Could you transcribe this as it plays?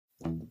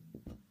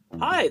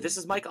Hi, this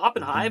is Mike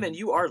Oppenheim, and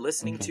you are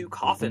listening to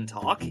Coffin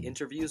Talk,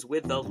 Interviews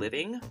with the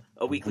Living,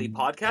 a weekly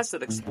podcast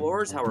that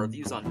explores how our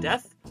views on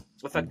death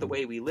affect the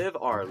way we live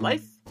our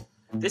life.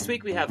 This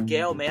week we have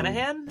Gail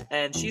Manahan,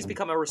 and she's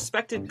become a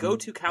respected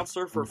go-to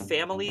counselor for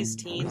families,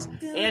 teens,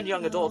 and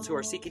young adults who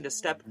are seeking to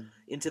step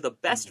into the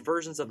best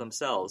versions of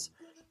themselves.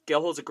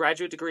 Gail holds a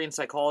graduate degree in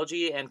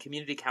psychology and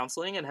community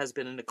counseling and has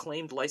been an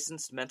acclaimed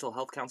licensed mental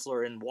health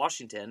counselor in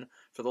Washington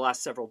for the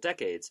last several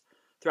decades.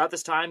 Throughout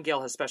this time,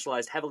 Gail has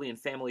specialized heavily in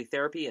family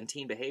therapy and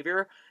teen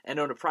behavior and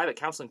owned a private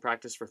counseling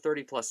practice for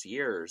 30-plus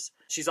years.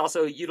 She's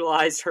also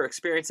utilized her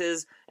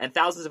experiences and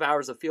thousands of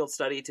hours of field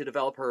study to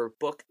develop her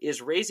book,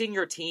 Is Raising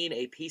Your Teen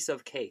a Piece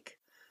of Cake?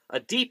 A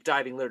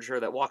deep-diving literature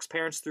that walks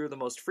parents through the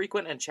most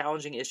frequent and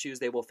challenging issues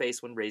they will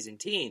face when raising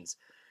teens.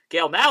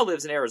 Gail now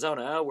lives in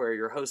Arizona, where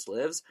your host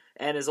lives,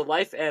 and is a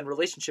life and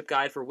relationship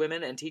guide for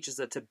women and teaches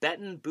a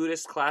Tibetan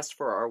Buddhist class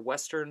for our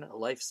Western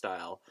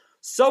lifestyle.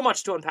 So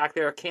much to unpack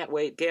there. Can't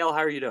wait. Gail, how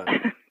are you doing?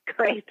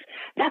 Great.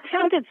 That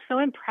sounded so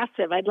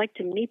impressive. I'd like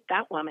to meet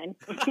that woman.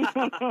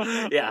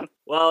 Yeah.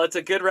 Well, it's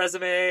a good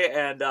resume,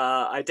 and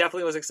I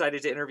definitely was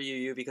excited to interview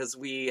you because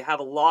we have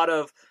a lot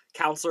of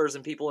counselors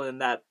and people in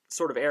that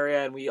sort of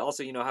area, and we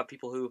also, have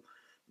people who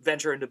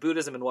venture into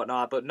Buddhism and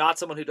whatnot, but not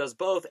someone who does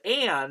both.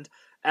 And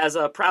as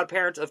a proud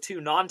parent of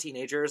two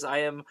non-teenagers,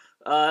 I am,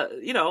 a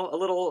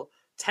little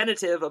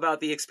tentative about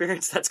the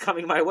experience that's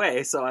coming my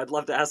way. So I'd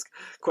love to ask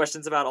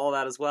questions about all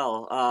that as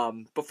well.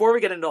 Before we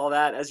get into all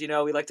that, as you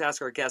know, we like to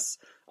ask our guests,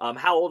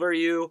 how old are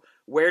you?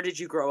 Where did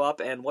you grow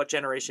up? And what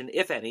generation,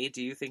 if any,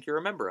 do you think you're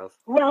a member of?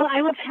 Well,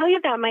 I will tell you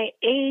that my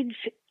age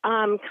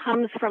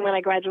comes from when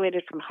I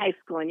graduated from high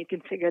school, and you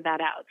can figure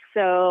that out.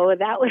 So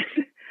that was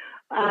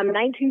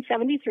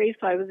 1973,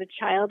 so I was a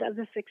child of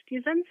the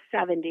 60s and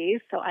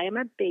 70s, so I am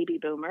a baby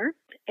boomer,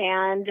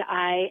 and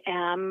I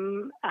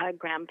am a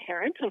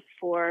grandparent of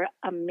 4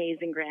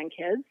 amazing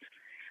grandkids,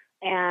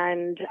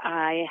 and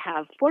I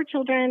have 4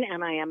 children,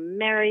 and I am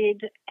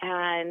married,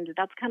 and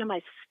that's kind of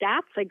my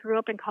stats. I grew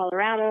up in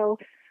Colorado,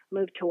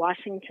 moved to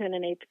Washington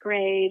in 8th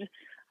grade.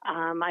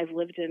 I've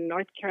lived in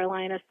North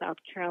Carolina, South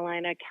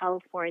Carolina,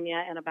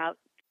 California, and about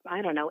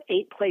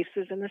 8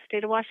 places in the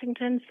state of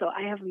Washington. So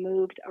I have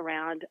moved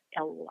around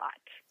a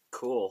lot.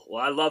 Cool.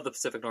 Well, I love the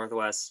Pacific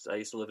Northwest. I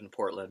used to live in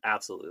Portland.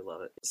 Absolutely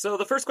love it. So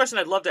the first question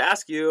I'd love to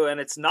ask you,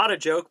 and it's not a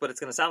joke, but it's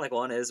going to sound like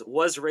one, is,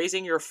 was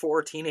raising your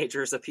 4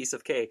 teenagers a piece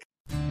of cake?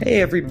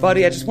 Hey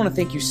everybody, I just want to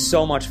thank you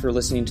so much for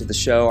listening to the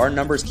show. Our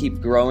numbers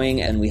keep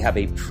growing and we have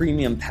a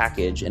premium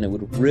package, and it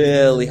would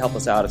really help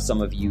us out if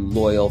some of you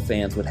loyal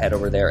fans would head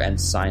over there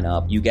and sign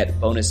up. You get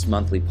bonus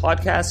monthly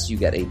podcasts, you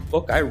get a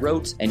book I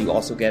wrote, and you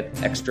also get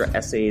extra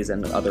essays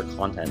and other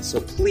content. So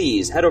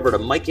please head over to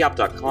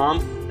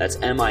mikeyop.com, that's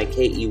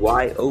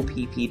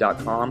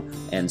MIKEYOPP.com,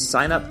 and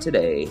sign up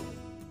today.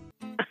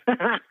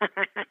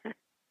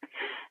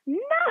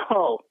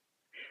 No,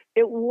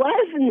 it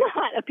was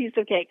not a piece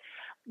of cake.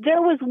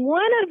 There was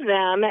one of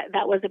them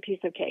that was a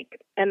piece of cake,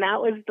 and that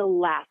was the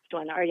last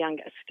one, our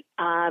youngest.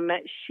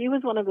 She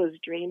was one of those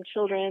dream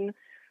children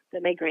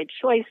that made great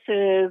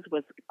choices,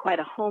 was quite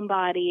a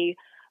homebody,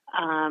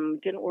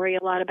 didn't worry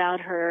a lot about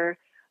her.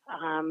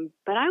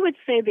 But I would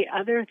say the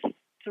other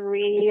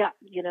 3,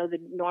 the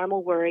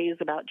normal worries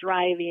about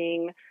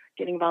driving,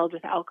 getting involved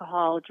with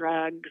alcohol,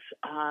 drugs,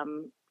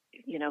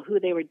 who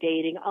they were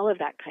dating, all of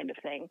that kind of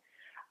thing.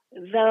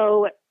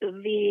 Though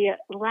the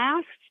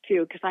last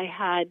 2, because I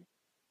had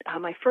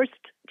my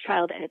first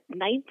child at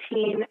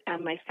 19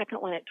 and my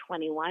second one at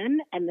 21.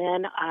 And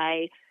then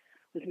I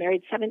was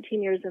married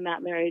 17 years in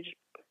that marriage,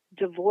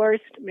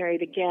 divorced,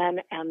 married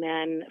again. And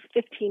then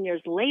 15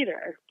 years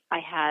later, I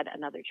had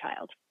another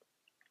child.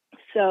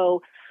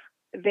 So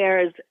so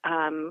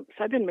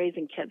I've been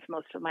raising kids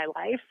most of my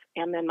life.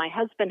 And then my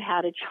husband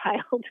had a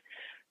child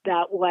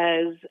that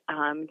was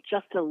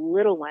just a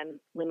little one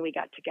when we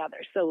got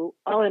together. So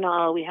all in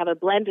all, we have a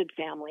blended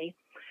family.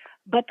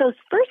 But those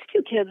first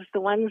 2 kids,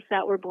 the ones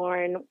that were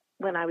born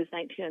when I was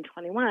 19 and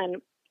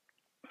 21,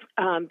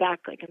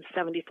 back like in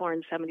 74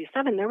 and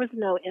 77, there was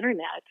no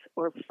internet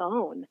or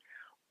phone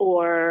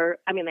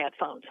they had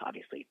phones,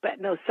 obviously, but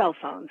no cell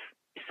phones.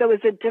 So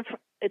it's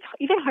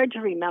even hard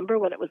to remember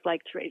what it was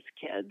like to raise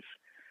kids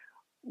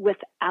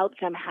without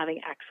them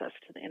having access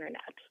to the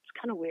internet. It's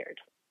kind of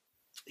weird.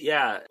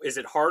 Yeah. Is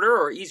it harder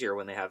or easier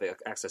when they have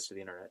access to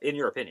the internet, in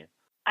your opinion?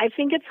 I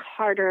think it's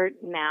harder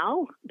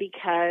now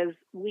because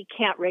we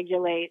can't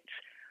regulate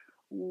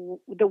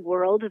the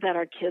world that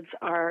our kids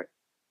are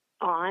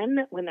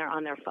on when they're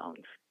on their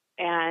phones.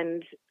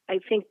 And I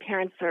think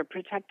parents are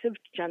protective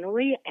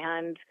generally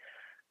and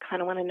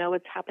kind of want to know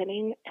what's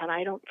happening. And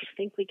I don't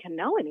think we can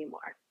know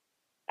anymore.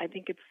 I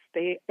think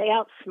they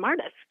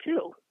outsmart us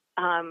too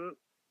on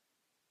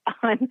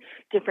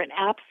different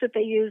apps that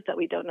they use that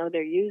we don't know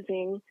they're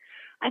using.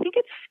 I think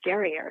it's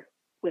scarier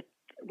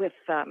with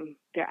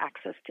their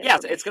access to. Yeah,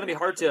 it's going to be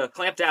hard to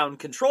clamp down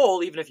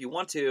control, even if you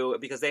want to,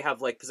 because they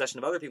have like possession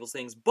of other people's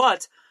things.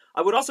 But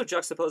I would also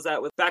juxtapose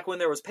that with back when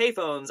there was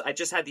payphones, I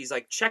just had these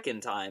like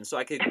check-in times, so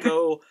I could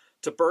go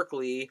to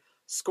Berkeley,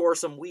 score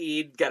some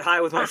weed, get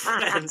high with my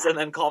friends, and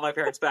then call my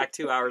parents back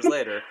 2 hours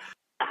later.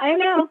 I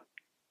know.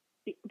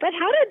 But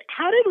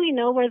how did we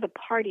know where the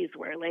parties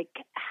were? Like,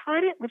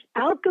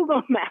 without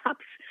Google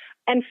Maps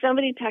and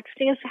somebody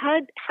texting us,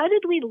 how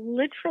did we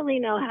literally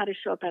know how to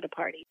show up at a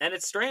party? And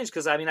it's strange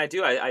because, I mean,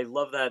 I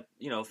love that,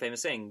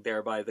 famous saying,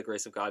 there by the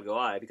grace of God go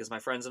I, because my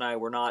friends and I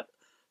were not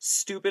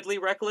stupidly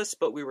reckless,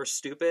 but we were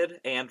stupid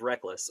and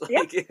reckless.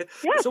 Yep. Yep.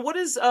 So what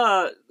is,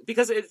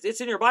 because it's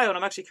in your bio, and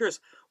I'm actually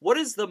curious, what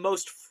is the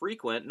most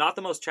frequent, not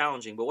the most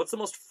challenging, but what's the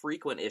most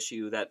frequent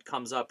issue that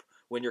comes up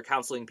when you're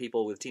counseling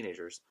people with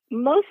teenagers?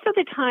 Most of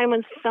the time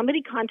when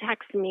somebody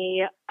contacts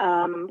me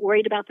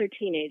worried about their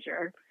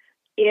teenager,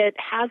 it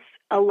has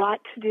a lot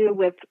to do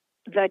with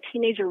the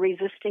teenager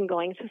resisting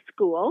going to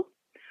school,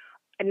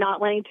 and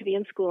not wanting to be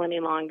in school any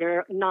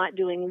longer, not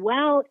doing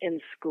well in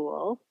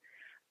school.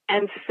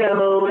 And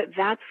so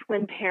that's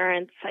when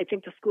parents, I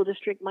think the school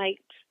district might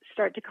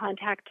start to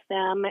contact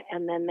them,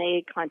 and then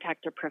they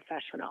contact a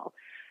professional.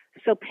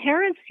 So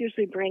parents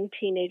usually bring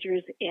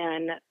teenagers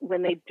in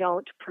when they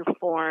don't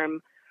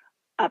perform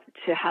up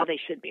to how they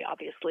should be,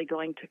 obviously,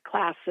 going to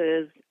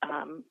classes,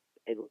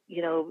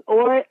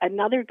 or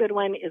another good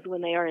one is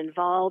when they are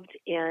involved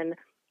in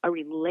a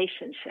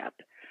relationship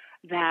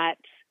that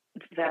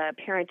the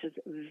parent is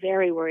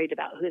very worried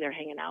about who they're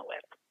hanging out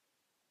with.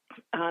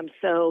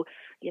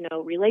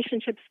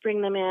 Relationships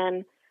bring them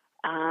in,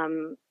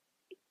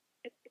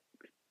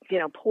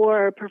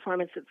 poor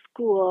performance at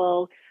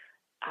school.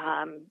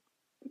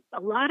 A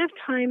lot of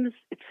times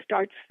it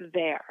starts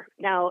there.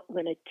 Now,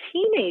 when a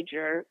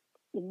teenager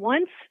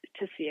wants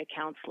to see a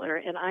counselor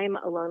and I'm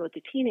alone with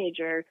the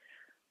teenager,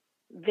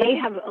 they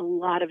have a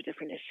lot of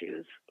different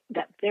issues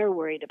that they're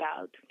worried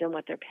about than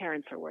what their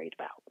parents are worried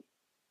about.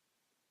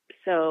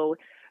 So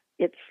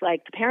it's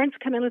like the parents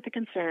come in with a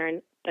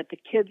concern, but the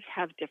kids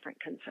have different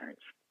concerns.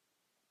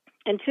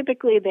 And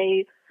typically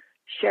they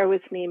share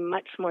with me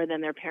much more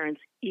than their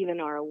parents even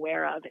are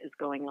aware of is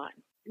going on.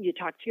 You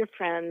talk to your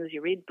friends,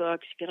 you read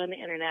books, you get on the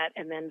internet,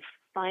 and then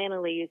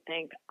finally you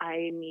think,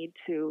 I need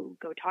to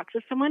go talk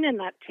to someone. And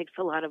that takes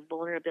a lot of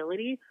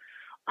vulnerability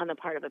on the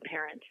part of a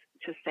parent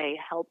to say,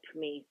 help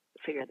me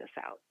figure this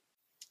out.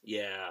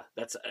 Yeah,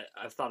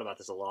 I've thought about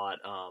this a lot.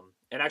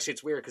 And actually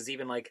it's weird because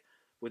even like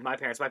with my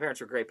parents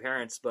were great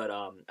parents, but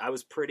I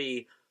was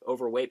pretty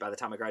overweight by the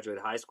time I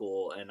graduated high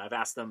school. And I've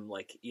asked them,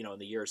 like, in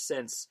the years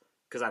since,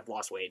 because I've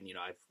lost weight and,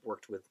 I've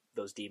worked with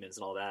those demons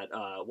and all that,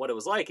 what it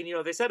was like.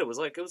 And, they said it was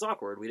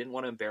awkward. We didn't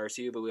want to embarrass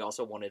you, but we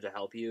also wanted to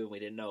help you. And we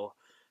didn't know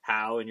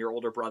how. And your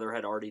older brother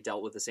had already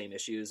dealt with the same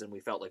issues, and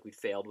we felt like we'd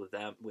failed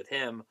with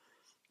him.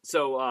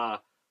 So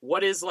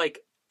what is, like,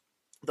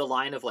 the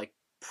line of, like,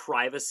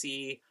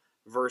 privacy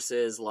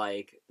versus,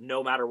 like,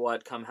 no matter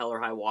what, come hell or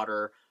high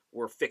water,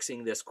 we're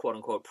fixing this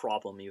quote-unquote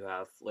problem you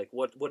have? Like,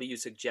 what do you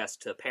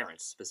suggest to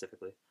parents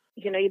specifically?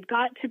 You've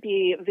got to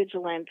be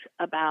vigilant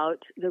about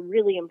the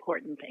really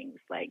important things,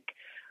 like,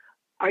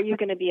 are you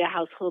going to be a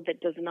household that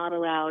does not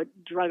allow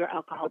drug or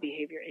alcohol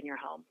behavior in your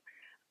home?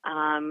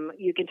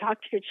 You can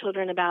talk to your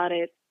children about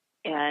it,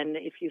 and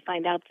if you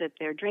find out that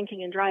they're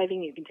drinking and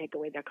driving, you can take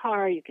away their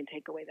car, you can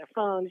take away their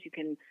phones, you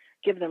can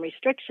give them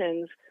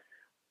restrictions,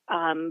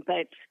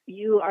 but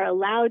you are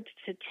allowed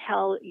to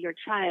tell your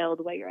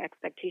child what your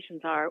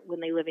expectations are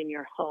when they live in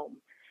your home.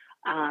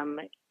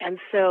 And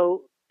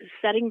so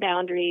setting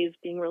boundaries,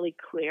 being really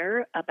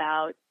clear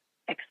about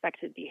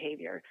expected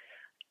behavior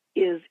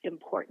is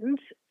important.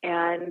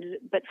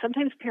 But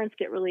sometimes parents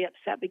get really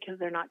upset because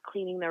they're not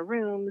cleaning their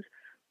rooms,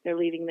 they're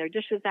leaving their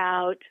dishes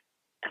out.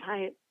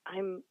 And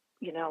I'm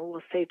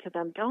will say to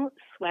them, don't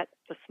sweat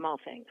the small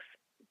things.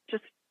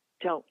 Just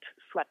don't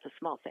sweat the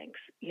small things.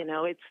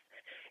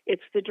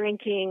 It's the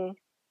drinking,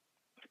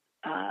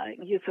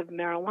 use of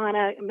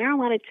marijuana.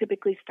 Marijuana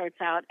typically starts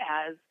out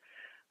as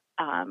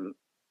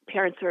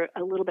parents are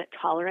a little bit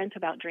tolerant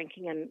about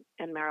drinking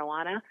and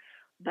marijuana.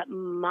 But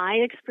my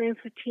experience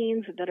with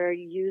teens that are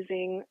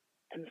using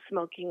and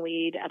smoking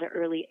weed at an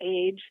early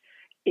age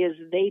is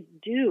they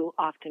do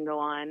often go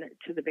on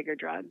to the bigger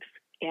drugs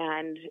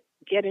and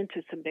get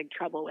into some big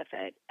trouble with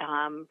it.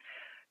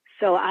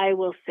 So I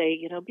will say,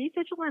 be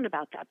vigilant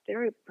about that.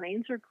 Their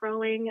brains are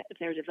growing.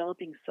 They're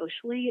developing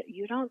socially.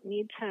 You don't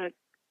need to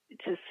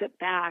sit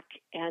back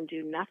and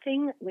do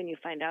nothing when you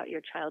find out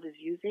your child is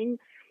using.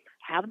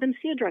 Have them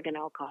see a drug and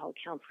alcohol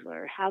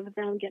counselor. Have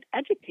them get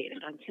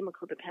educated on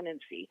chemical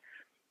dependency.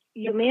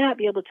 You may not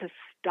be able to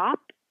stop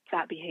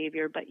that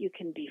behavior, but you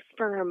can be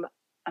firm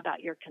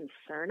about your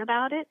concern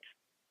about it.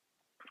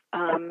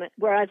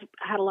 Whereas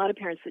I had a lot of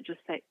parents that just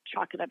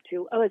chalk it up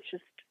to, oh, it's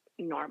just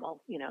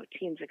normal,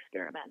 teens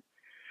experiment.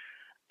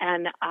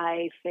 And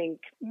I think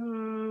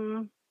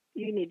you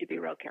need to be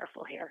real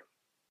careful here.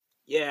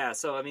 Yeah,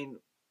 so I mean,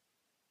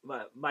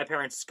 my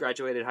parents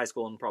graduated high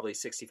school in probably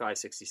 65,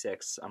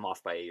 66. I'm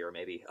off by a year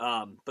maybe.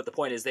 But the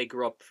point is they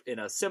grew up in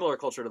a similar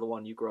culture to the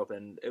one you grew up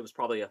in. It was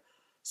probably a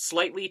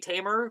slightly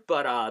tamer,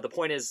 but the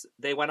point is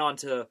they went on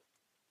to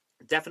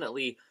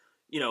definitely,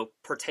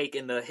 partake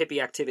in the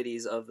hippie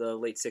activities of the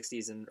late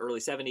 60s and early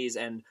 70s.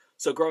 And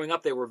so growing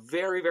up, they were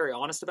very, very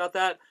honest about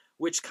that.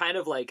 which kind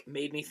of like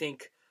made me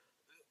think.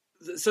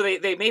 So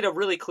they made a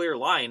really clear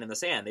line in the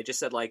sand. They just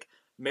said like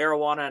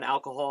marijuana and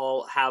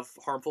alcohol have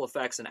harmful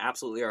effects and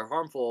absolutely are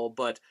harmful,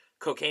 but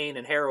cocaine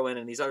and heroin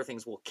and these other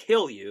things will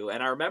kill you.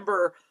 And I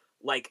remember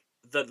like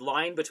the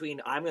line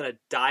between I'm going to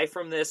die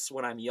from this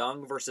when I'm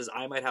young versus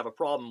I might have a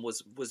problem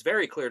was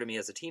very clear to me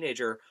as a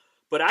teenager.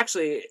 But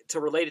actually, to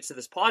relate it to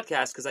this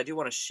podcast, because I do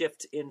want to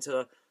shift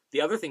into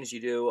the other things you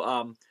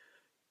do,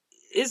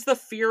 is the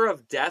fear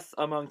of death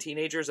among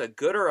teenagers a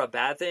good or a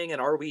bad thing? And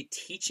are we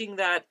teaching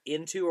that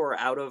into or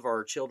out of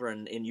our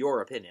children, in your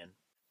opinion?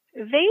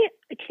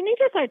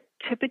 Teenagers are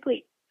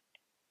typically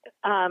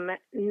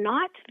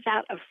not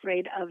that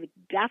afraid of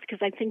death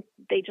because I think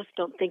they just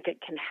don't think it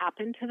can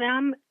happen to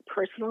them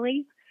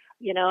personally.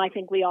 You know, I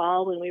think we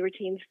all, when we were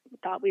teens,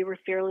 thought we were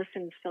fearless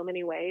in so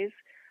many ways.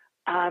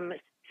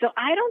 So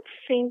I don't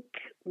think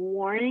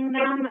warning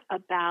them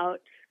about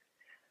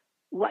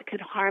what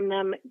could harm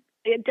them,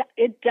 it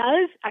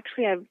does.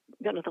 Actually, I've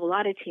been with a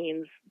lot of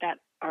teens that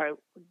are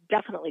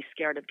definitely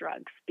scared of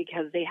drugs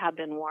because they have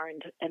been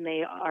warned, and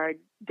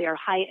they're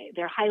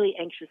highly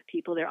anxious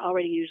people. They're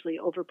already usually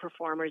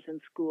overperformers in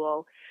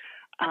school.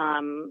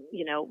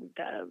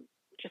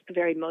 Just the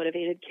very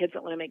motivated kids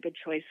that want to make good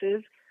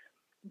choices.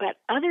 But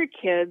other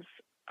kids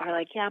are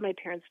like, yeah, my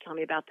parents tell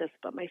me about this,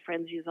 but my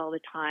friends use all the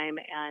time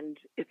and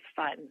it's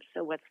fun.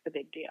 So what's the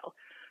big deal?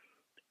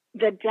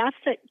 The death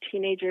that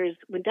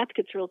when death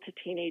gets real to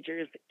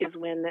teenagers is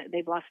when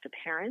they've lost a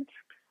parent,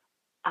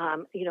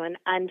 an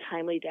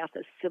untimely death,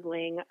 a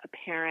sibling, a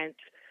parent,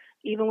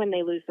 even when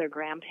they lose their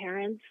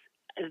grandparents,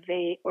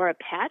 or a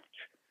pet,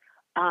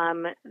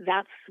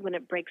 that's when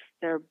it breaks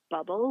their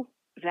bubble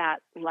that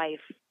life,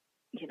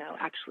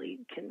 actually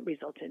can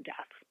result in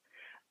death.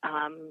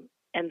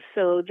 And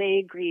so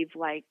they grieve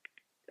like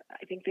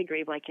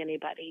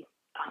anybody.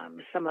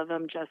 Some of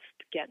them just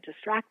get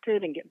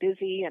distracted and get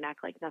busy and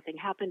act like nothing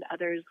happened.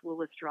 Others will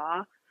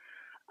withdraw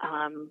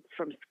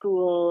from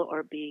school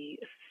or be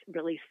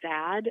really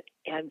sad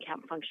and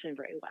can't function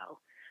very well.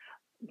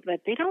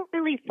 But they don't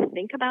really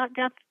think about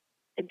death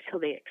until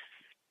they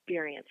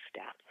experience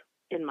death,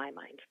 in my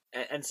mind.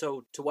 And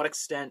so to what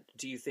extent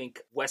do you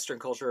think Western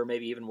culture, or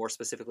maybe even more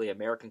specifically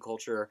American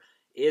culture,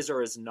 is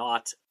or is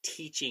not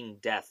teaching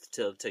death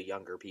to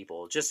younger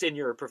people, just in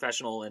your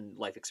professional and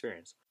life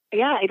experience?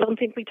 Yeah, I don't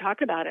think we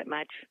talk about it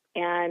much.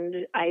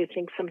 And I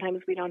think sometimes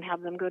we don't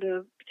have them go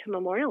to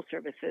memorial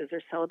services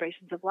or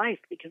celebrations of life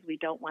because we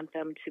don't want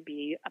them to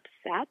be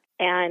upset.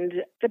 And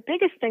the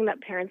biggest thing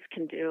that parents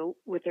can do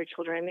with their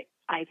children,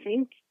 I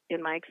think,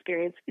 in my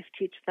experience, is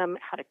teach them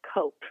how to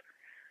cope.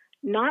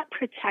 Not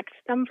protect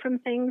them from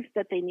things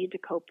that they need to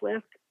cope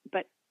with,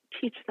 but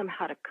teach them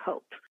how to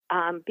cope.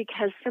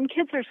 Because some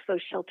kids are so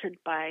sheltered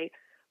by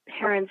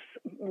parents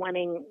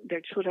wanting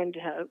their children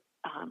to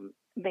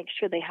make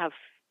sure they have,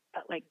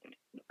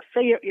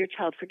 say your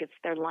child forgets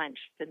their lunch,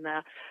 then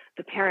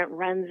the parent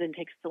runs and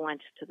takes the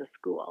lunch to the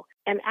school.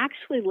 And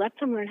actually let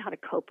them learn how to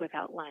cope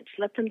without lunch.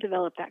 Let them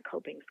develop that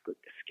coping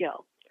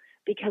skill.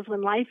 Because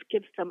when life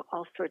gives them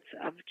all sorts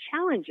of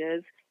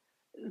challenges,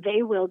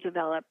 they will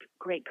develop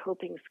great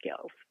coping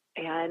skills.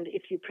 And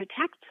if you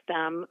protect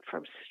them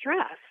from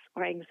stress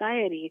or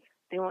anxiety,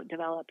 they won't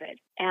develop it.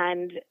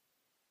 And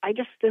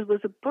there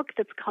was a book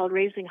that's called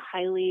Raising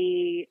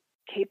Highly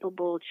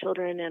Capable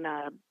Children in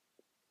a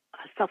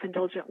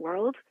Self-Indulgent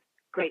World.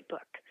 Great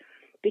book,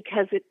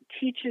 because it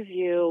teaches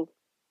you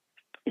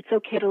it's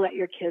okay to let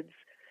your kids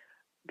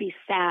be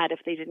sad if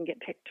they didn't get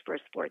picked for a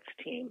sports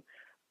team.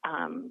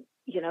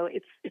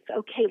 It's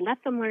okay.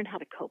 Let them learn how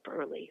to cope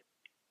early.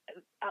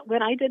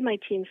 When I did my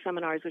teen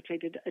seminars, which I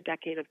did a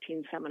decade of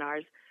teen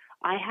seminars,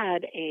 I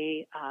had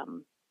a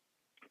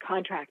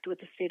contract with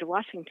the state of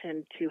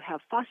Washington to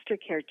have foster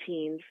care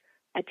teens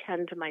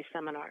attend to my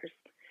seminars,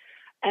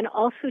 and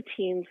also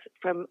teens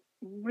from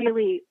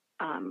really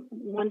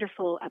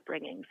wonderful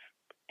upbringings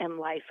and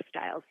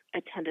lifestyles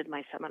attended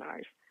my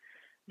seminars.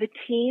 The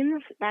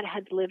teens that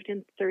had lived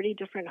in 30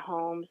 different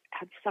homes,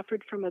 had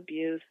suffered from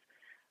abuse,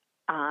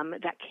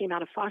 that came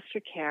out of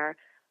foster care,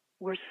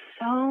 were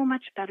so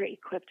much better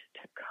equipped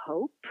to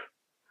cope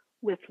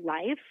with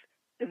life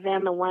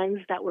than the ones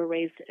that were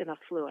raised in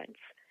affluence.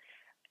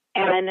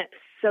 And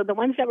so the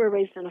ones that were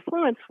raised in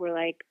affluence were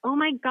like, oh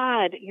my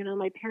God,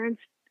 my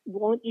parents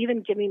won't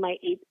even give me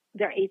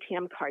their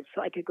ATM card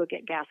so I could go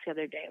get gas the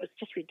other day. It was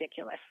just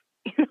ridiculous.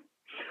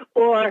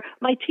 Or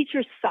my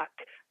teachers suck.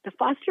 The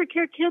foster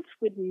care kids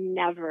would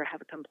never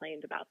have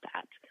complained about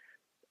that.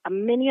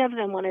 Many of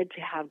them wanted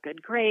to have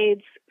good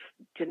grades,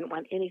 didn't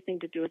want anything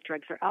to do with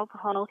drugs or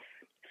alcohol.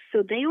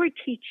 So they were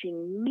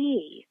teaching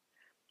me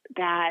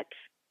that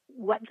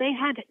what they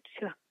had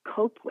to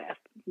cope with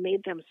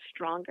made them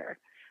stronger.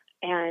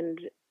 And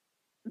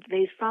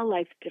they saw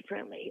life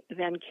differently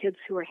than kids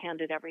who were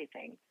handed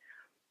everything.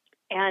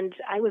 And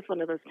I was one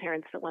of those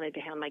parents that wanted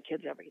to hand my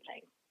kids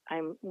everything.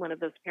 I'm one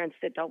of those parents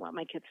that don't want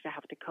my kids to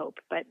have to cope.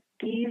 But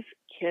these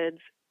kids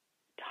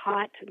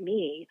taught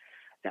me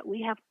that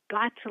we have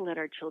got to let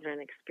our children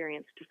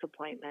experience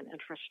disappointment and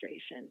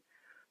frustration.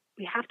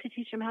 We have to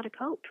teach them how to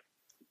cope.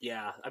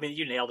 Yeah, I mean,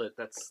 you nailed it.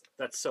 That's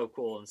so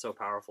cool and so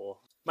powerful.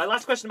 My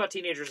last question about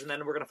teenagers, and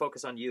then we're going to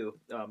focus on you,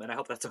 and I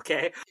hope that's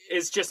okay,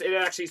 is just, it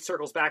actually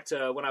circles back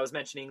to when I was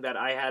mentioning that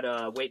I had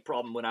a weight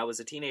problem when I was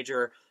a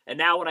teenager, and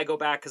now when I go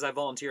back, because I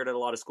volunteered at a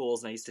lot of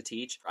schools and I used to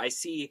teach, I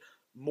see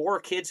more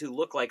kids who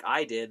look like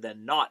I did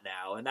than not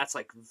now, and that's,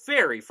 like,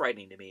 very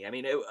frightening to me. I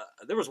mean,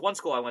 there was one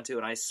school I went to,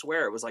 and I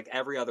swear it was like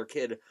every other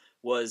kid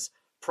was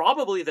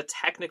probably the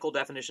technical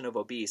definition of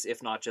obese,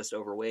 if not just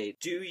overweight.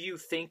 Do you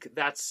think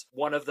that's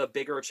one of the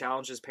bigger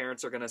challenges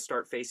parents are going to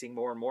start facing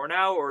more and more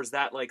now, or is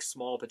that like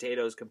small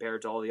potatoes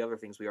compared to all the other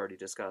things we already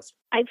discussed?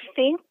 I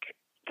think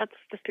that's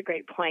just a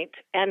great point.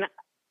 And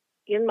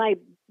in my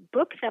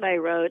book that I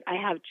wrote, I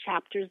have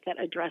chapters that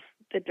address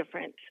the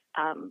different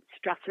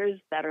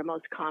stressors that are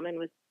most common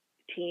with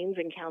teens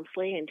and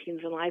counseling and teens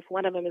in life.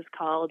 One of them is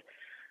called,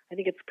 I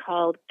think it's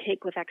called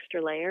Cake with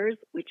Extra Layers,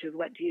 which is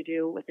what do you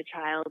do with a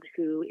child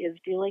who is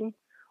dealing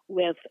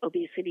with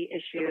obesity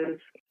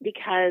issues?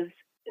 Because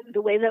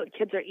the way that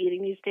kids are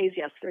eating these days,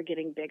 yes, they're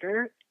getting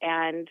bigger.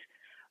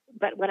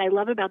 But what I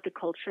love about the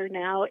culture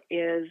now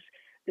is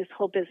this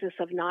whole business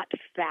of not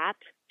fat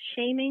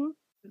shaming.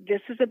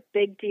 This is a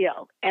big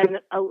deal. And,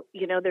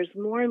 there's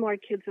more and more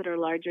kids that are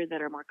larger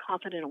that are more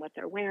confident in what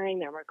they're wearing.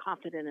 They're more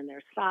confident in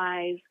their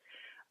size.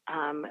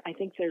 I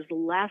think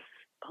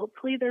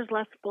hopefully there's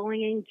less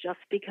bullying just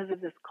because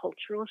of this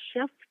cultural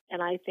shift,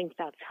 and I think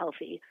that's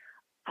healthy.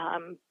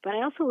 But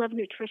I also love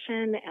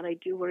nutrition, and I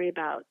do worry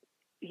about,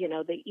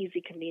 the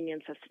easy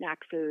convenience of snack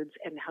foods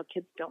and how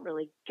kids don't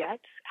really get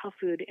how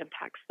food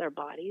impacts their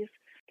bodies.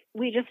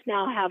 We just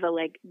now have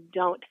a,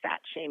 don't fat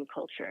shame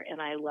culture,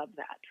 and I love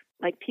that.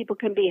 Like, people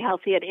can be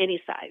healthy at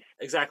any size.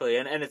 Exactly,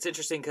 and it's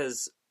interesting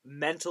because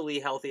mentally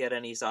healthy at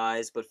any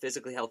size, but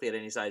physically healthy at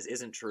any size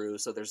isn't true.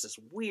 So there's this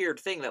weird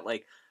thing that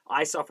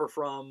I suffer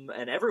from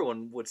and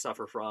everyone would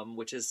suffer from,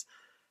 which is,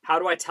 how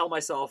do I tell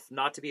myself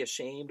not to be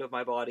ashamed of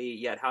my body,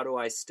 yet how do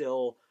I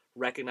still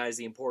recognize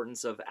the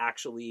importance of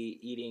actually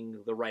eating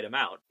the right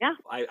amount? Yeah.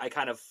 I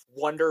kind of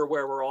wonder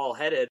where we're all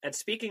headed. And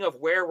speaking of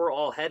where we're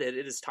all headed,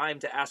 it is time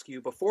to ask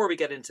you, before we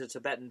get into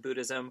Tibetan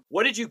Buddhism,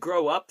 what did you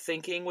grow up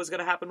thinking was going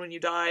to happen when you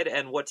died,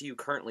 and what do you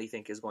currently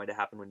think is going to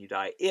happen when you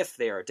die, if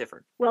they are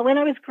different? Well, when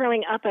I was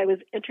growing up, I was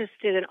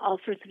interested in all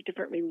sorts of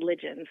different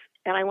religions,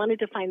 and I wanted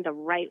to find the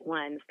right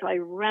one. So I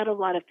read a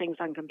lot of things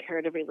on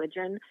comparative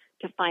religion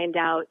to find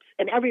out,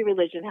 and every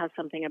religion has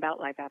something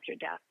about life after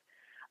death.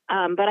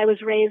 But I was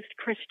raised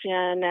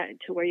Christian,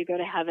 to where you go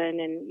to heaven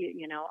and,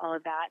 all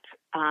of that.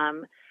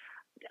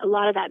 A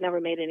lot of that never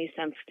made any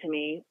sense to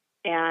me.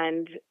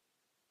 And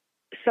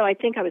so I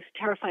think I was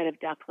terrified of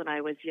death when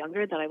I was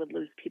younger, that I would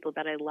lose people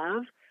that I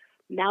love.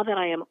 Now that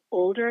I am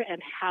older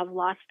and have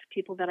lost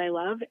people that I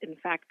love, in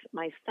fact,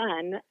 my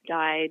son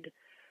died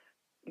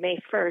May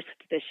 1st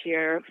this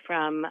year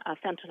from a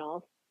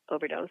fentanyl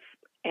overdose.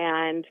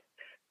 And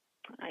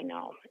I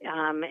know.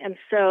 And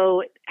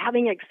so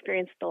having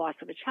experienced the loss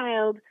of a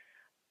child,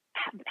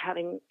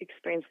 having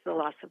experienced the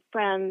loss of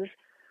friends,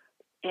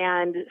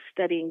 and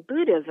studying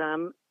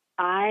Buddhism,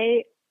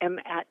 I am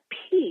at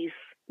peace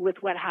with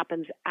what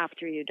happens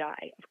after you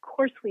die. Of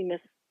course we miss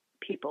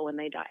people when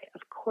they die.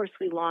 Of course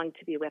we long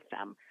to be with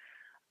them.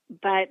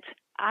 But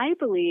I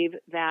believe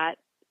that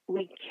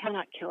we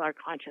cannot kill our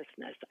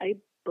consciousness. I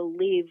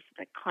believe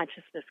that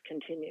consciousness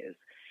continues.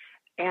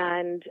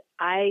 And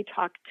I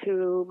talk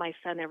to my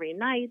son every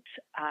night.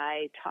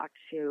 I talk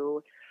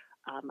to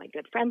my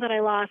good friend that I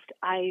lost.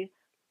 I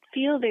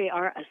feel they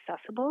are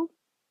accessible.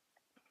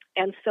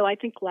 And so I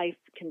think life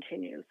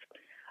continues,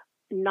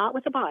 not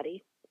with the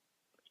body.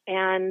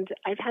 And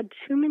I've had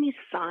too many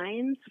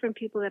signs from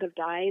people that have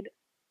died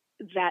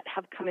that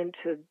have come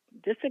into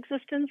this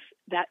existence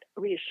that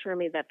reassure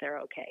me that they're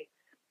okay.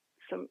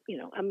 Some,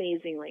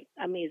 amazing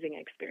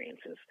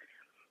experiences.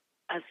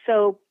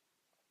 So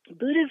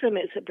Buddhism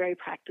is a very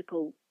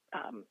practical,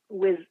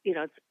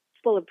 it's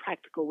full of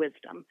practical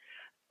wisdom,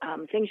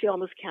 things you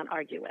almost can't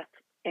argue with.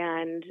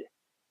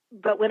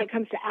 But when it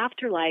comes to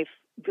afterlife,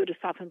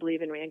 Buddhists often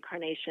believe in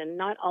reincarnation.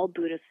 Not all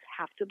Buddhists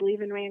have to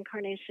believe in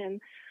reincarnation.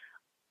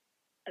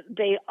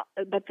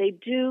 But they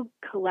do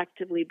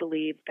collectively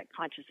believe that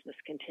consciousness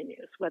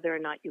continues, whether or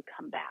not you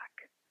come back.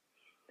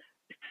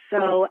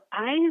 So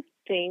I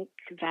think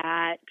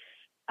that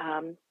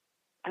I'm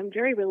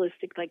very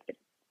realistic,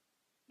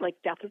 like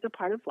death is a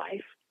part of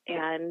life,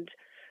 and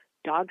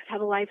dogs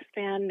have a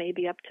lifespan,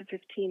 maybe up to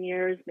 15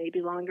 years,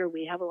 maybe longer.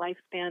 We have a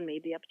lifespan,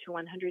 maybe up to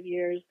 100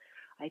 years.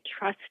 I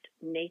trust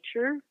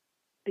nature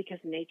because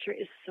nature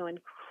is so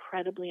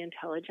incredibly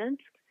intelligent,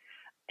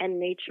 and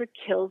nature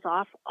kills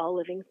off all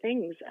living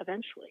things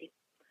eventually.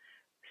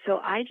 So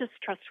I just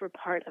trust we're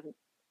part of an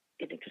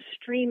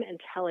extreme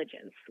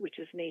intelligence, which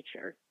is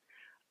nature.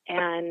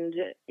 And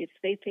if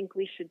they think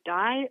we should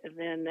die,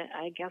 then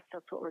I guess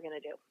that's what we're going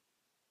to do.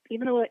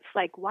 Even though it's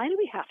like, why do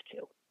we have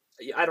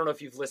to? I don't know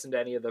if you've listened to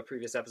any of the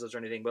previous episodes or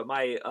anything, but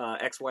my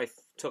ex-wife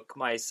took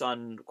my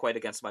son quite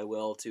against my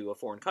will to a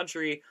foreign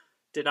country,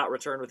 did not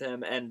return with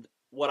him. And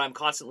what I'm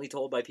constantly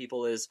told by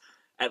people is,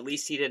 at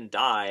least he didn't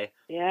die.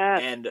 Yeah.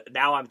 And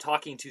now I'm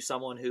talking to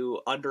someone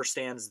who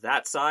understands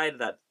that side,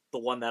 that the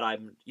one that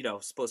I'm,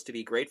 supposed to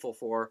be grateful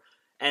for.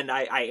 And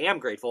I am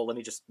grateful. Let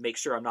me just make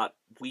sure I'm not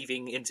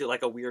weaving into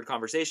like a weird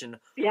conversation.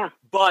 Yeah.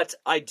 But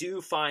I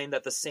do find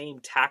that the same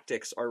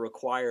tactics are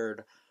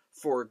required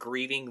for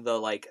grieving the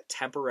like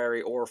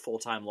temporary or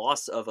full-time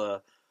loss of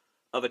a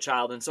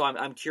child. And so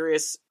I'm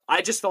curious.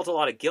 I just felt a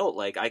lot of guilt.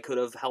 Like I could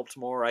have helped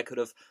more. I could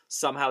have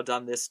somehow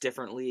done this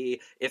differently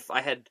if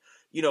I had,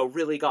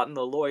 really gotten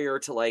the lawyer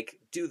to like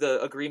do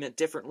the agreement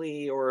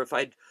differently, or if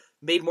I'd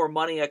made more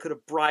money, I could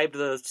have bribed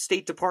the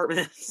State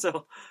Department.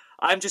 So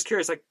I'm just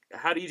curious, like,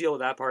 how do you deal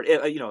with that part?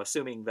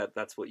 Assuming that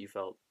that's what you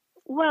felt.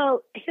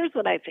 Well, here's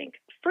what I think.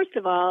 First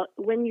of all,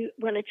 when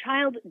a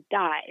child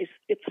dies,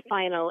 it's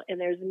final and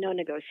there's no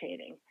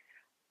negotiating.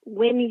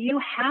 When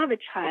you have a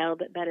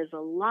child that is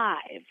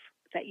alive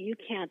that you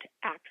can't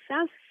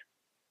access,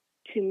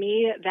 to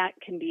me, that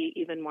can be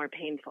even more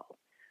painful,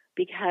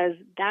 because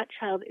that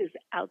child is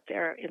out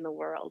there in the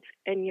world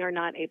and you're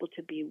not able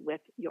to be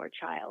with your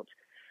child.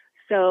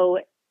 So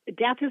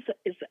death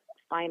is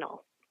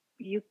final.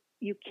 You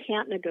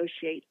can't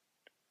negotiate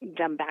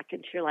them back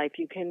into your life.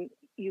 You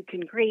can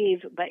grieve,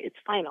 but it's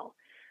final.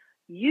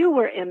 You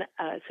were in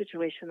a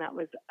situation that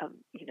was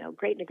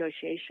great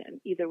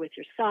negotiation, either with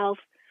yourself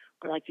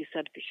or, like you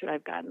said, should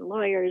I've gotten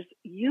lawyers?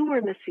 You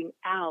were missing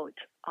out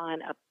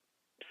on a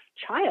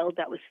child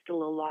that was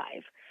still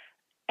alive.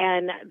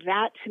 And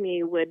that, to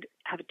me, would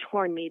have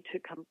torn me to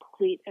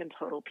complete and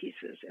total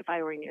pieces if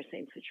I were in your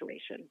same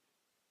situation.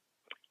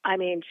 I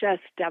mean,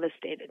 just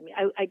devastated me.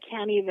 I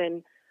can't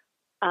even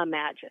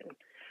imagine.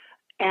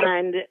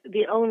 And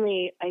the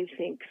only, I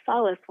think,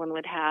 solace one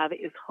would have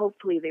is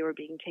hopefully they were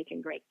being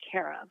taken great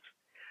care of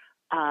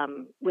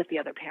with the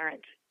other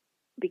parent,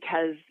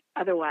 because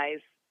otherwise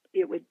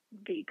it would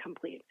be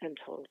complete and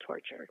total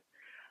torture.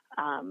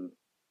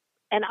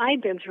 And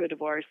I've been through a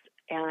divorce,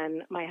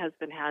 and my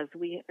husband has.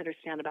 We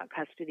understand about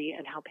custody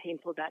and how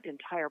painful that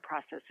entire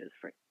process is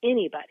for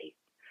anybody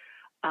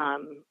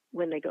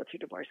when they go through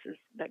divorces.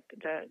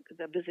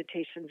 The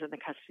visitations and the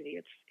custody,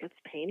 it's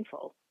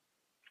painful.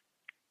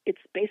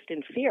 It's based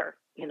in fear,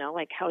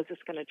 like, how is this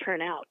going to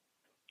turn out?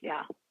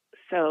 Yeah.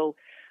 So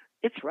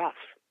it's rough.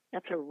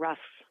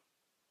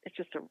 It's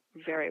just a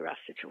very rough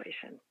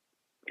situation.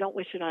 Don't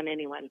wish it on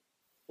anyone.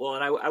 Well,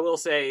 and I will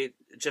say,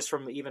 just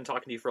from even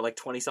talking to you for like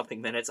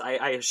 20-something minutes,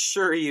 I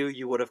assure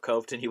you would have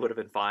coped and you would have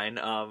been fine.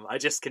 I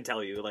just can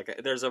tell you,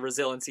 like, there's a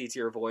resiliency to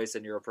your voice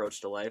and your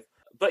approach to life.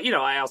 But,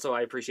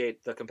 I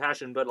appreciate the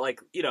compassion. But, like,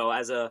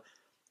 as a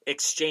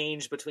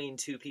exchange between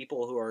two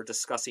people who are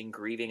discussing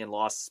grieving and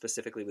loss,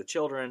 specifically with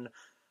children,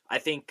 I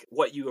think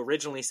what you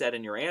originally said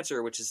in your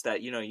answer, which is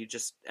that, you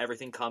just,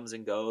 everything comes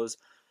and goes,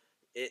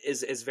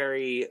 is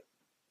very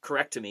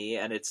correct to me.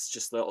 And it's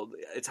just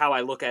it's how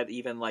I look at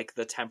even like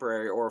the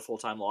temporary or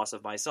full-time loss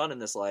of my son in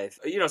this life.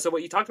 So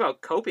what you talked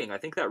about coping, I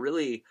think that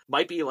really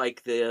might be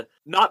like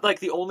not like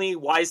the only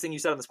wise thing you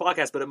said on this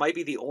podcast, but it might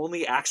be the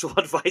only actual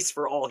advice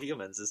for all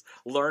humans, is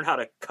learn how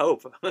to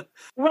cope.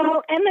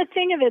 Well, and the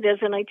thing of it is,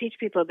 and I teach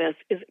people this,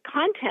 is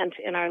content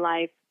in our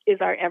life is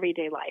our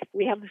everyday life.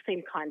 We have the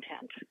same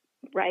content,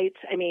 right?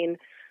 I mean,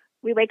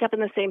 we wake up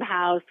in the same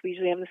house. We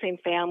usually have the same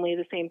family,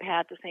 the same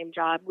pet, the same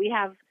job. We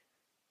have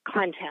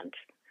content.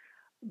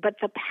 But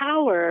the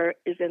power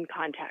is in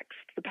context.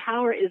 The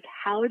power is,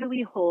 how do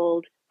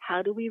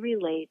we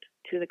relate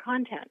to the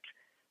content?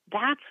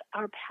 That's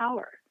our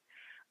power.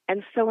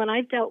 And so when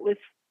I've dealt with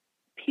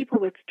people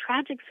with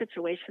tragic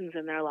situations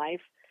in their life,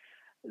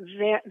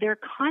 their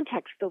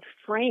context, the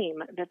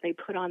frame that they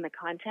put on the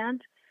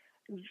content,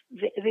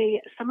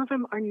 some of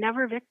them are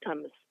never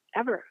victims,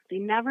 ever. They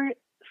never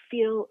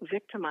feel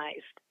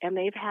victimized, and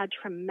they've had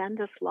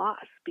tremendous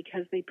loss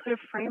because they put a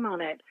frame on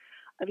it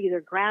of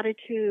either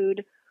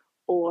gratitude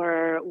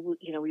or,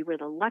 we were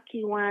the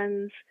lucky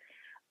ones.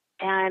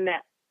 And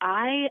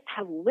I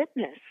have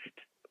witnessed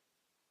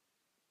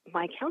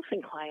my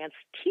counseling clients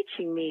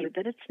teaching me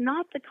that it's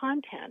not the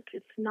content,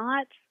 it's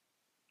not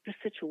the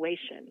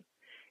situation,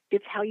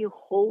 it's how you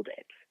hold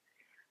it.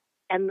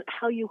 And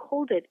how you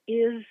hold it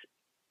is,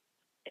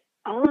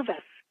 all of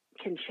us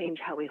can change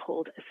how we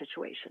hold a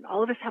situation.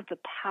 All of us have the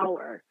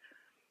power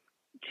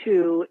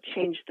to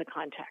change the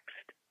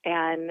context.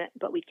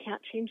 But we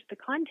can't change the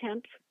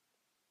content,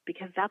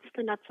 because that's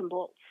the nuts and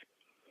bolts.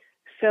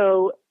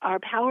 So our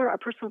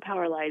personal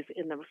power lies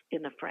in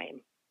the frame.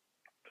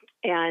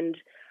 And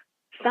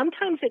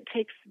sometimes it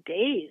takes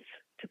days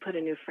to put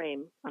a new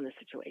frame on the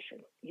situation,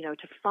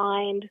 to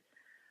find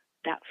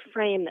that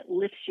frame that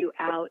lifts you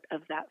out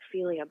of that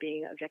feeling of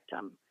being a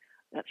victim,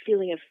 that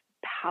feeling of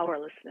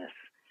powerlessness.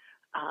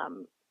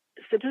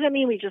 So does that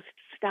mean we just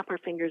snap our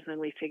fingers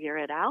and we figure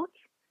it out?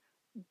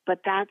 But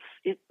that's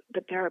it.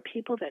 But there are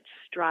people that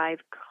strive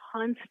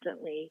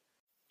constantly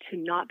to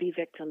not be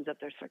victims of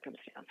their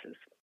circumstances.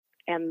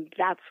 And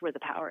that's where the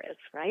power is,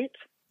 right?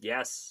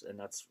 Yes, and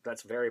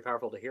that's very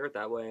powerful to hear it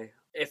that way.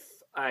 If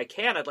I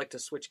can, I'd like to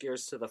switch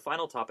gears to the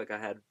final topic I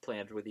had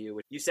planned with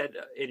you. You said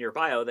in your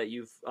bio that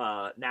you've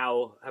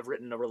now have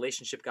written a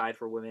relationship guide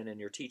for women, and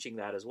you're teaching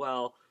that as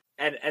well.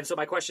 And so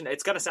my question,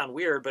 it's going to sound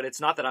weird, but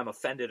it's not that I'm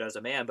offended as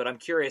a man, but I'm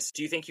curious,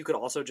 do you think you could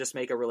also just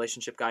make a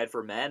relationship guide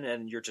for men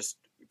and you're just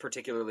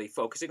particularly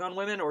focusing on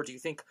women? Or do you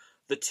think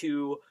the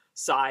two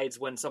sides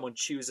when someone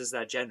chooses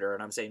that gender,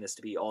 and I'm saying this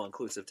to be all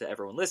inclusive to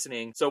everyone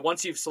listening, so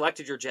once you've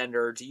selected your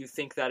gender, do you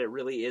think that it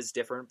really is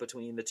different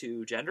between the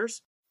two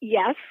genders?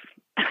 Yes.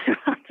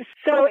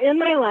 So in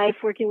my life,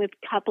 working with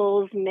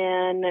couples,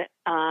 men,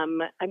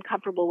 I'm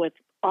comfortable with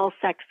all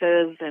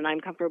sexes, and I'm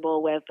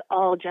comfortable with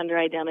all gender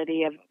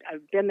identity.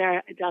 I've been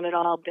there, done it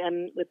all,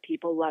 been with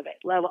people, love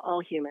it, love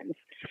all humans.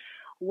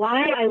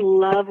 Why I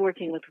love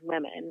working with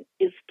women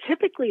is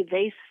typically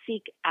they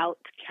seek out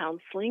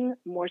counseling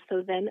more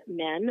so than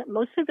men.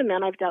 Most of the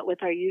men I've dealt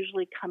with are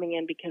usually coming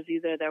in because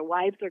either their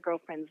wives or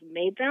girlfriends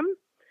made them,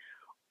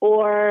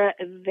 or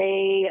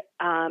they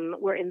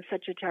were in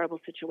such a terrible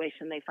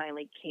situation they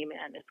finally came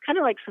in. It's kind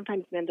of like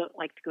sometimes men don't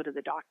like to go to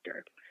the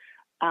doctor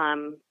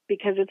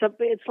because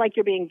it's like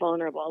you're being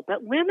vulnerable.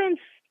 But women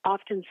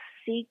often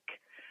seek.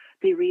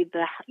 They read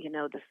the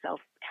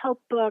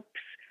self-help books.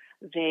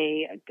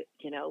 They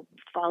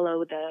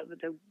follow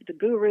the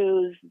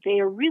gurus. They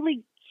are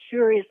really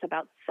curious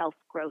about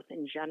self-growth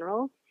in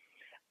general,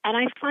 and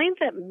I find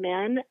that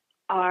men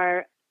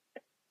are.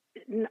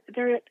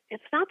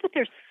 It's not that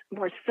they're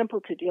more simple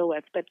to deal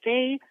with, but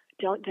they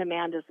don't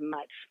demand as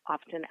much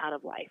often out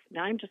of life.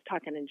 Now I'm just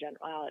talking in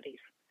generalities.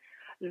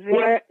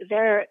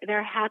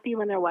 They're happy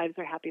when their wives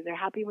are happy. They're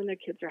happy when their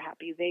kids are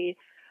happy.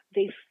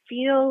 They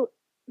feel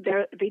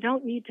they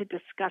don't need to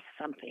discuss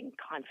something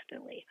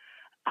constantly.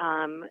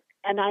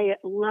 And I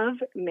love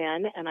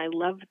men, and I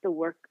love the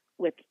work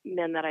with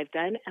men that I've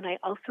done. And I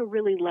also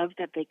really love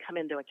that they come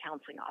into a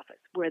counseling office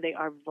where they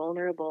are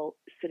vulnerable,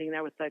 sitting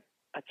there with a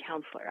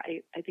counselor.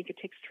 I think it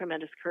takes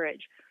tremendous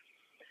courage.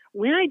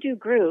 When I do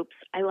groups,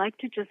 I like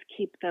to just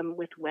keep them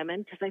with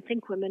women because I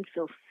think women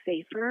feel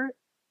safer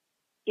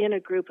in a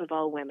group of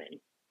all women.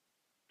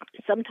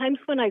 Sometimes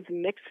when I've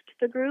mixed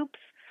the groups,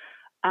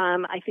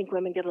 I think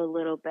women get a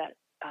little bit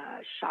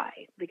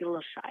shy. They get a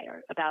little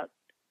shyer about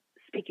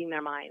speaking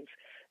their minds.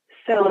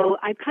 So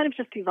I've kind of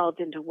just evolved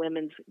into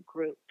women's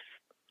groups.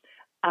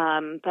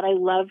 But I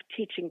love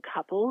teaching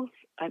couples.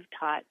 I've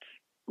taught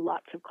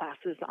lots of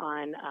classes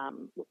on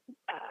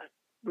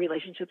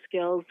relationship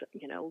skills,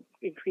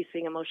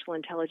 increasing emotional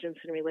intelligence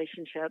in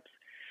relationships.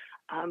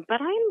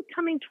 But I'm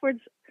coming towards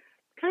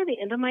kind of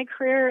the end of my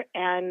career,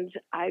 and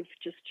I've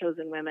just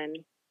chosen women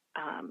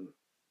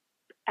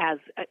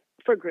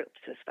for groups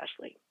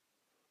especially.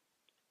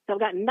 So I've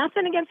got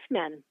nothing against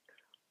men.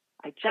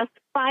 I just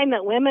find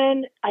that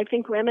I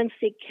think women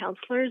seek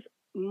counselors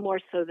more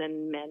so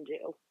than men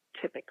do,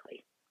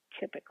 typically.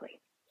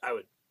 I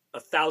would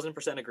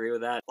 1,000% agree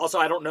with that. Also,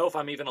 I don't know if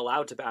I'm even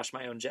allowed to bash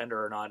my own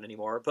gender or not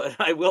anymore, but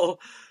I will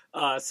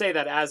say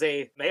that as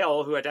a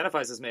male who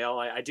identifies as male,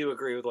 I do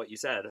agree with what you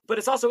said. But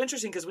it's also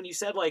interesting because when you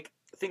said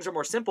things are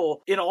more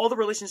simple, in all the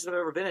relationships I've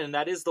ever been in,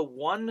 that is the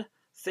one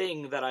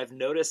thing that I've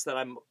noticed that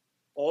I'm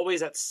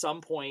always at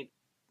some point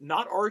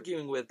not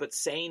arguing with, but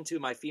saying to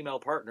my female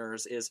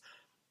partners is,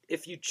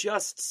 if you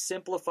just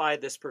simplify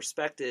this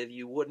perspective,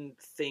 you wouldn't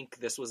think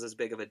this was as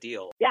big of a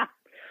deal. Yeah.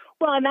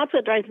 Well, and that's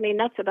what drives me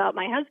nuts about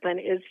my husband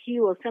is he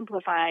will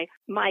simplify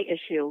my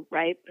issue,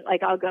 right?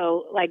 I'll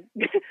go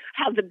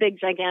have the big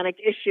gigantic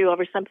issue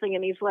over something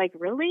and he's like,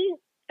 really?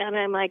 And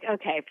I'm like,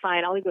 okay,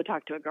 fine. I'll go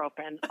talk to a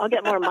girlfriend. I'll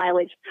get more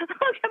mileage.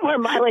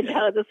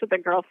 Out of this with a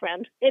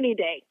girlfriend any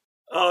day.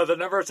 Oh, the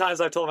number of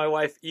times I've told my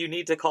wife, you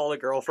need to call a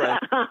girlfriend.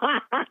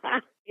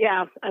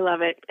 Yeah, I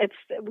love it.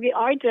 We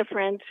are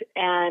different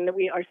and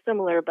we are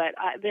similar, but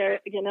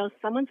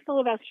someone's full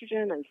of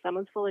estrogen and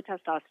someone's full of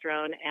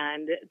testosterone,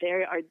 and they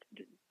are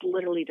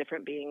literally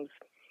different beings.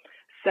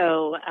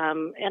 So,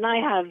 and I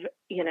have,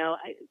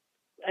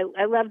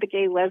 I love the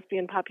gay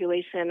lesbian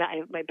population.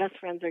 My best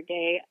friends are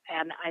gay,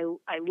 and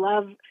I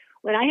love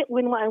when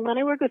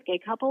I work with gay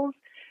couples,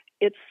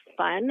 it's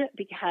fun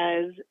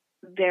because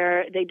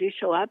they do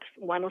show up.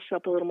 One will show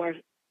up a little more,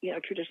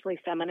 traditionally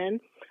feminine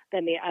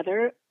than the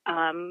other.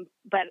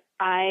 But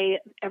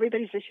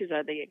everybody's issues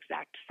are the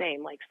exact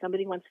same. Like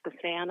somebody wants the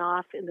fan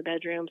off in the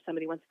bedroom,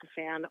 somebody wants the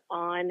fan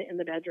on in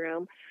the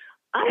bedroom.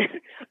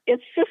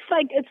 It's just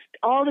it's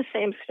all the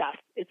same stuff.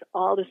 It's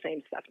all the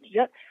same stuff.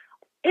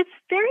 It's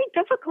very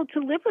difficult to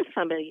live with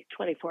somebody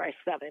 24/7.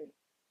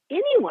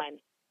 Anyone,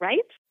 right?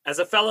 As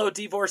a fellow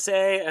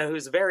divorcee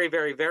who's very,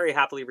 very, very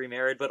happily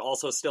remarried, but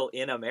also still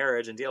in a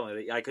marriage and dealing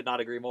with it, I could not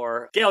agree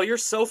more. Gail, you're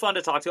so fun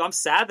to talk to. I'm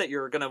sad that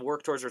you're going to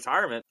work towards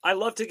retirement. I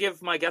love to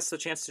give my guests a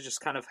chance to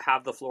just kind of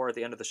have the floor at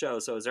the end of the show.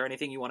 So is there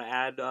anything you want to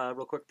add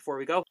real quick before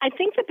we go? I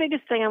think the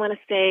biggest thing I want to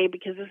say,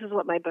 because this is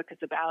what my book is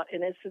about,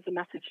 and this is a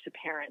message to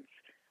parents.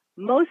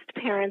 Most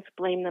parents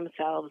blame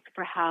themselves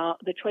for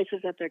the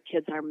choices that their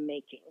kids are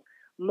making.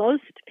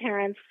 Most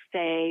parents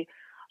say,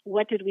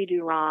 what did we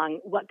do wrong?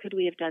 What could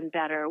we have done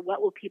better?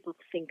 What will people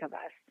think of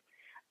us?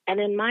 And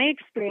in my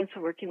experience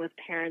of working with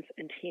parents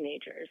and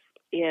teenagers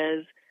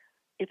is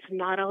it's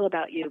not all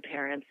about you,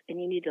 parents, and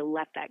you need to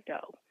let that go.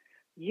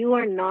 You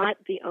are not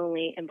the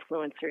only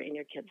influencer in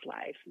your kids'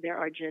 lives. There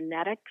are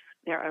genetics,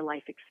 there are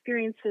life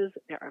experiences,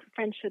 there are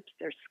friendships,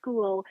 there's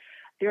school.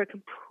 They're a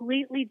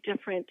completely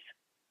different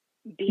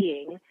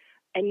being,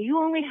 and you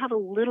only have a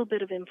little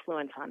bit of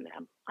influence on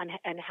them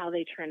and how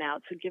they turn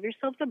out. So give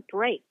yourselves a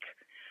break,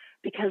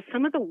 because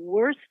some of the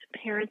worst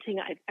parenting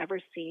I've ever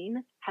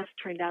seen has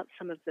turned out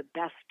some of the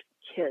best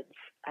kids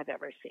I've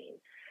ever seen.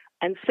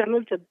 And some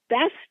of the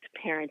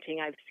best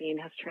parenting I've seen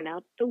has turned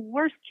out the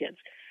worst kids.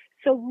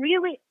 So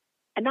really,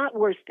 not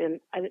worst in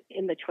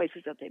the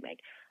choices that they make.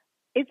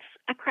 It's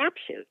a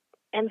crapshoot.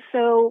 And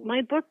so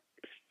my book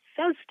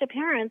says to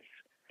parents,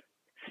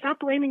 stop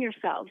blaming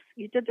yourselves.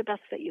 You did the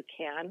best that you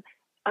can.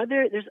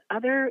 There's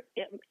other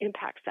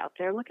impacts out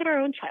there. Look at our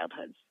own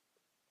childhoods.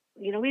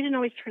 We didn't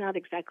always turn out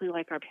exactly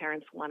like our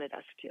parents wanted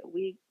us to.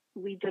 We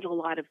made a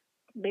lot of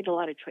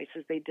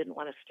choices they didn't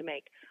want us to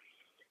make.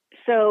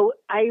 So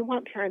I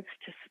want parents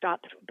to stop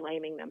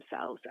blaming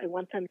themselves. I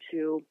want them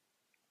to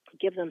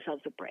give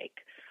themselves a break.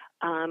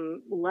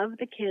 Love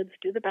the kids,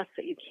 do the best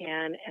that you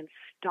can, and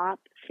stop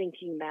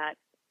thinking that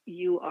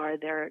you are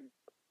their,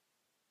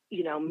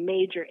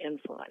 major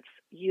influence.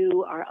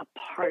 You are a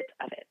part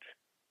of it,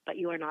 but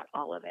you are not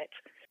all of it.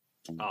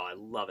 Oh, I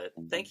love it.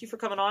 Thank you for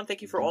coming on.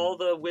 Thank you for all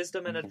the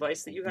wisdom and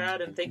advice that you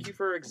had, and thank you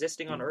for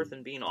existing on Earth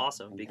and being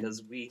awesome,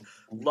 because we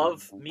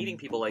love meeting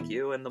people like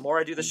you, and the more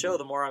I do the show,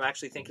 the more I'm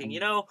actually thinking,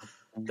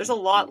 there's a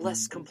lot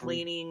less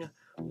complaining,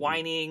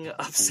 whining,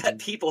 upset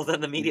people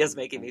than the media is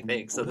making me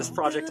think. So this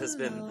project has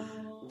been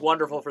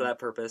wonderful for that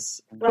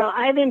purpose. Well,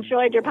 I've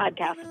enjoyed your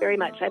podcast very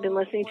much. I've been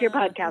listening to your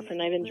podcast,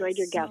 and I've enjoyed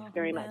your guests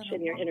very much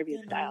and your interview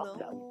style.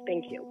 So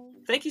thank you.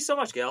 Thank you so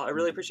much, Gail. I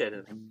really appreciate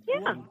it.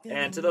 Yeah.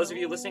 And to those of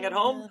you listening at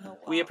home,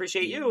 we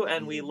appreciate you,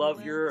 and we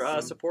love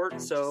your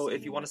support. So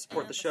if you want to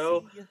support the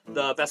show,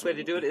 the best way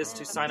to do it is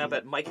to sign up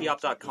at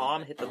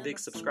mikeyop.com, hit the big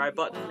subscribe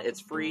button. It's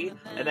free.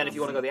 And then if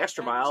you want to go the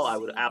extra mile, I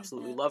would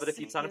absolutely love it if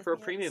you'd sign up for a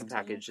premium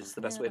package. It's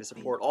the best way to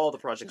support all the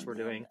projects we're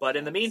doing. But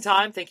in the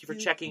meantime, thank you for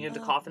checking into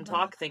Coffin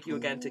Talk. Thank you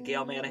again to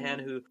Gail Manahan,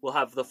 who will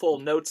have the full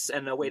notes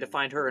and a way to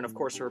find her, and of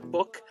course her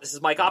book. This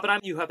is Mike Oppenheim.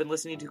 You have been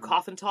listening to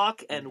Coffin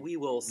Talk, and we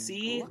will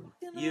see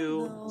you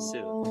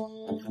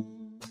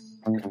soon.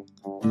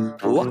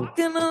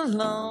 Walking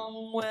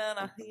along when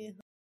I hear